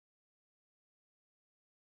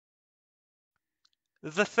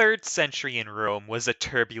The 3rd century in Rome was a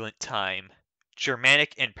turbulent time.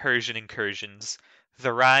 Germanic and Persian incursions,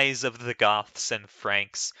 the rise of the Goths and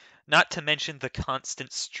Franks, not to mention the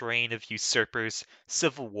constant strain of usurpers,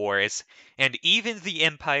 civil wars, and even the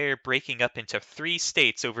empire breaking up into 3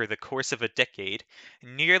 states over the course of a decade,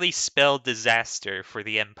 nearly spelled disaster for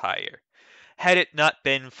the empire. Had it not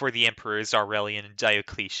been for the emperors Aurelian and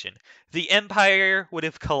Diocletian, the empire would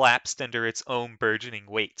have collapsed under its own burgeoning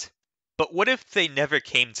weight. But what if they never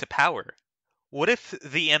came to power? What if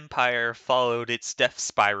the empire followed its death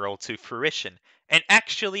spiral to fruition and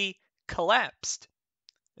actually collapsed?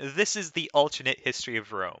 This is the alternate history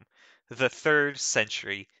of Rome, the 3rd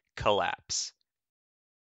century collapse.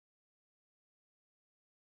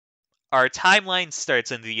 Our timeline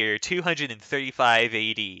starts in the year 235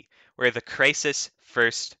 AD, where the crisis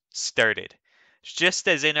first started. Just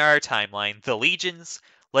as in our timeline, the legions,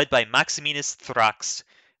 led by Maximinus Thrax,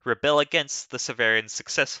 rebel against the Severans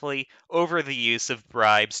successfully over the use of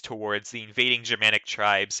bribes towards the invading Germanic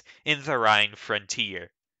tribes in the Rhine frontier.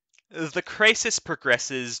 The crisis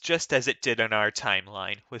progresses just as it did on our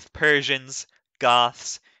timeline, with Persians,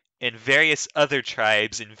 Goths, and various other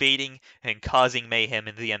tribes invading and causing mayhem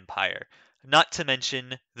in the empire, not to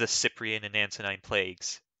mention the Cyprian and Antonine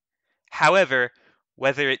plagues. However,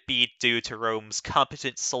 whether it be due to Rome's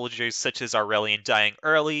competent soldiers such as Aurelian dying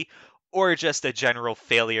early, or just a general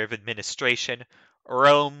failure of administration,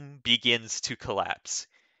 Rome begins to collapse.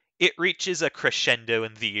 It reaches a crescendo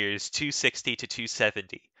in the years 260 to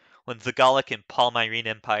 270, when the Gallic and Palmyrene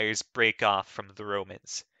empires break off from the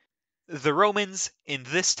Romans. The Romans, in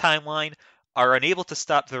this timeline, are unable to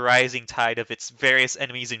stop the rising tide of its various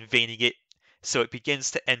enemies invading it, so it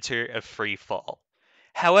begins to enter a free fall.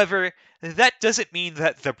 However, that doesn't mean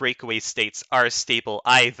that the breakaway states are stable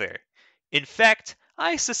either. In fact,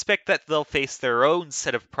 I suspect that they'll face their own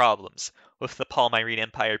set of problems, with the Palmyrene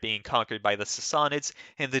Empire being conquered by the Sassanids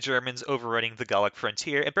and the Germans overrunning the Gallic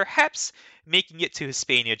frontier and perhaps making it to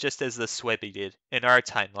Hispania just as the Suebi did in our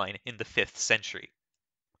timeline in the 5th century.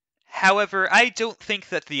 However, I don't think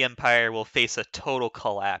that the empire will face a total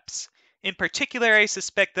collapse. In particular, I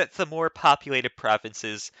suspect that the more populated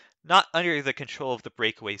provinces, not under the control of the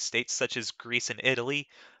breakaway states such as Greece and Italy,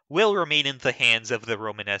 will remain in the hands of the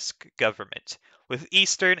Romanesque government, with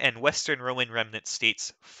Eastern and Western Roman remnant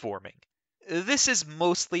states forming. This is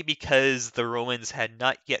mostly because the Romans had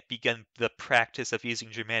not yet begun the practice of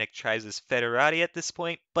using Germanic tribes as foederati at this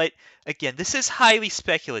point, but again, this is highly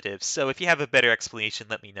speculative, so if you have a better explanation,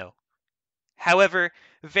 let me know. However,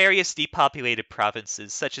 various depopulated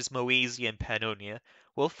provinces such as Moesia and Pannonia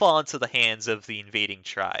will fall into the hands of the invading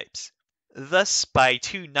tribes. Thus, by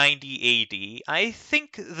 290 AD, I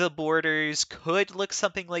think the borders could look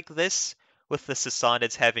something like this, with the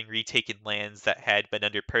Sassanids having retaken lands that had been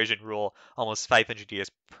under Persian rule almost 500 years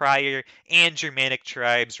prior, and Germanic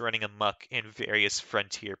tribes running amok in various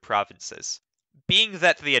frontier provinces. Being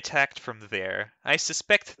that they attacked from there, I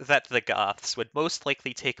suspect that the Goths would most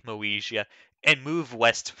likely take Moesia and move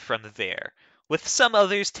west from there, with some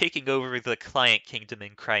others taking over the client kingdom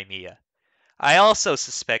in Crimea. I also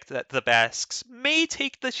suspect that the Basques may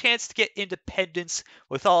take the chance to get independence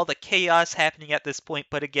with all the chaos happening at this point,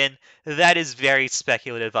 but again, that is very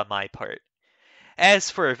speculative on my part.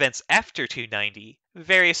 As for events after 290,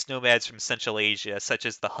 various nomads from Central Asia, such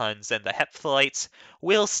as the Huns and the Hephthalites,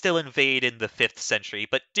 will still invade in the 5th century,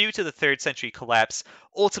 but due to the 3rd century collapse,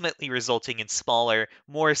 ultimately resulting in smaller,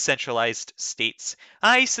 more centralized states,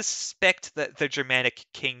 I suspect that the Germanic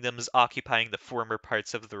kingdoms occupying the former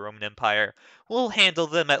parts of the Roman Empire will handle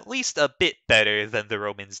them at least a bit better than the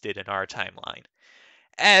Romans did in our timeline.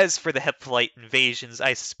 As for the Hephthalite invasions,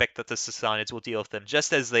 I suspect that the Sassanids will deal with them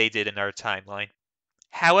just as they did in our timeline.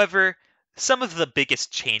 However, some of the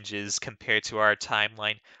biggest changes compared to our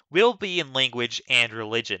timeline will be in language and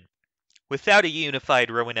religion. Without a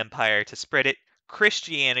unified Roman Empire to spread it,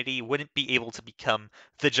 Christianity wouldn't be able to become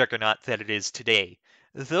the juggernaut that it is today,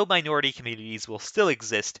 though minority communities will still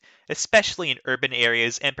exist, especially in urban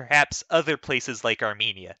areas and perhaps other places like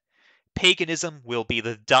Armenia. Paganism will be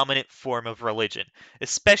the dominant form of religion,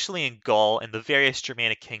 especially in Gaul and the various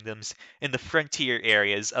Germanic kingdoms in the frontier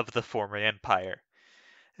areas of the former empire.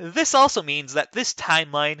 This also means that this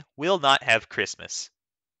timeline will not have Christmas.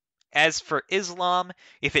 As for Islam,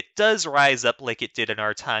 if it does rise up like it did in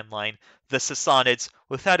our timeline, the Sassanids,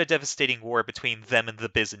 without a devastating war between them and the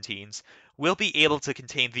Byzantines, will be able to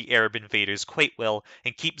contain the Arab invaders quite well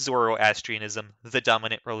and keep Zoroastrianism the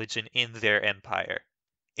dominant religion in their empire.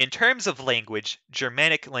 In terms of language,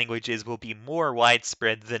 Germanic languages will be more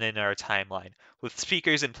widespread than in our timeline, with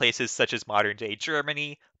speakers in places such as modern-day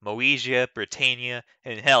Germany, Moesia, Britannia,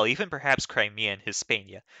 and hell, even perhaps Crimea and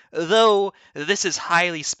Hispania. Though, this is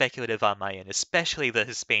highly speculative on my end, especially the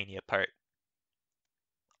Hispania part.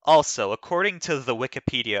 Also, according to the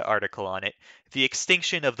Wikipedia article on it, the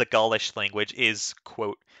extinction of the Gaulish language is,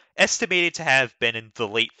 quote, estimated to have been in the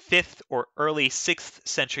late 5th or early 6th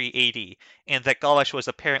century AD, and that Gaulish was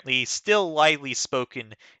apparently still widely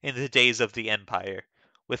spoken in the days of the Empire,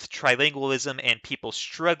 with trilingualism and people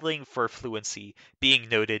struggling for fluency being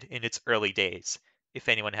noted in its early days. If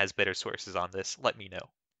anyone has better sources on this, let me know.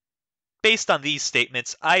 Based on these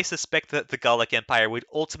statements, I suspect that the Gallic Empire would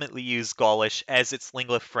ultimately use Gaulish as its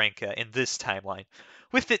lingua franca in this timeline,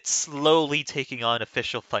 with it slowly taking on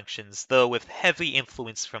official functions, though with heavy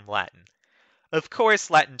influence from Latin. Of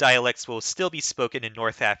course, Latin dialects will still be spoken in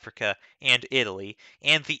North Africa and Italy,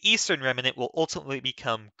 and the Eastern remnant will ultimately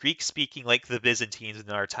become Greek-speaking like the Byzantines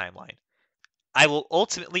in our timeline. I will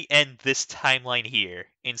ultimately end this timeline here,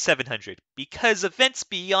 in 700, because events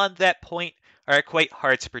beyond that point are quite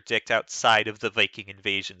hard to predict outside of the Viking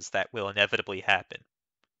invasions that will inevitably happen.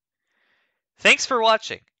 Thanks for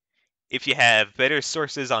watching! If you have better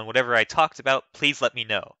sources on whatever I talked about, please let me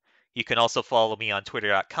know. You can also follow me on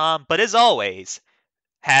twitter.com, but as always,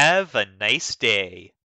 have a nice day.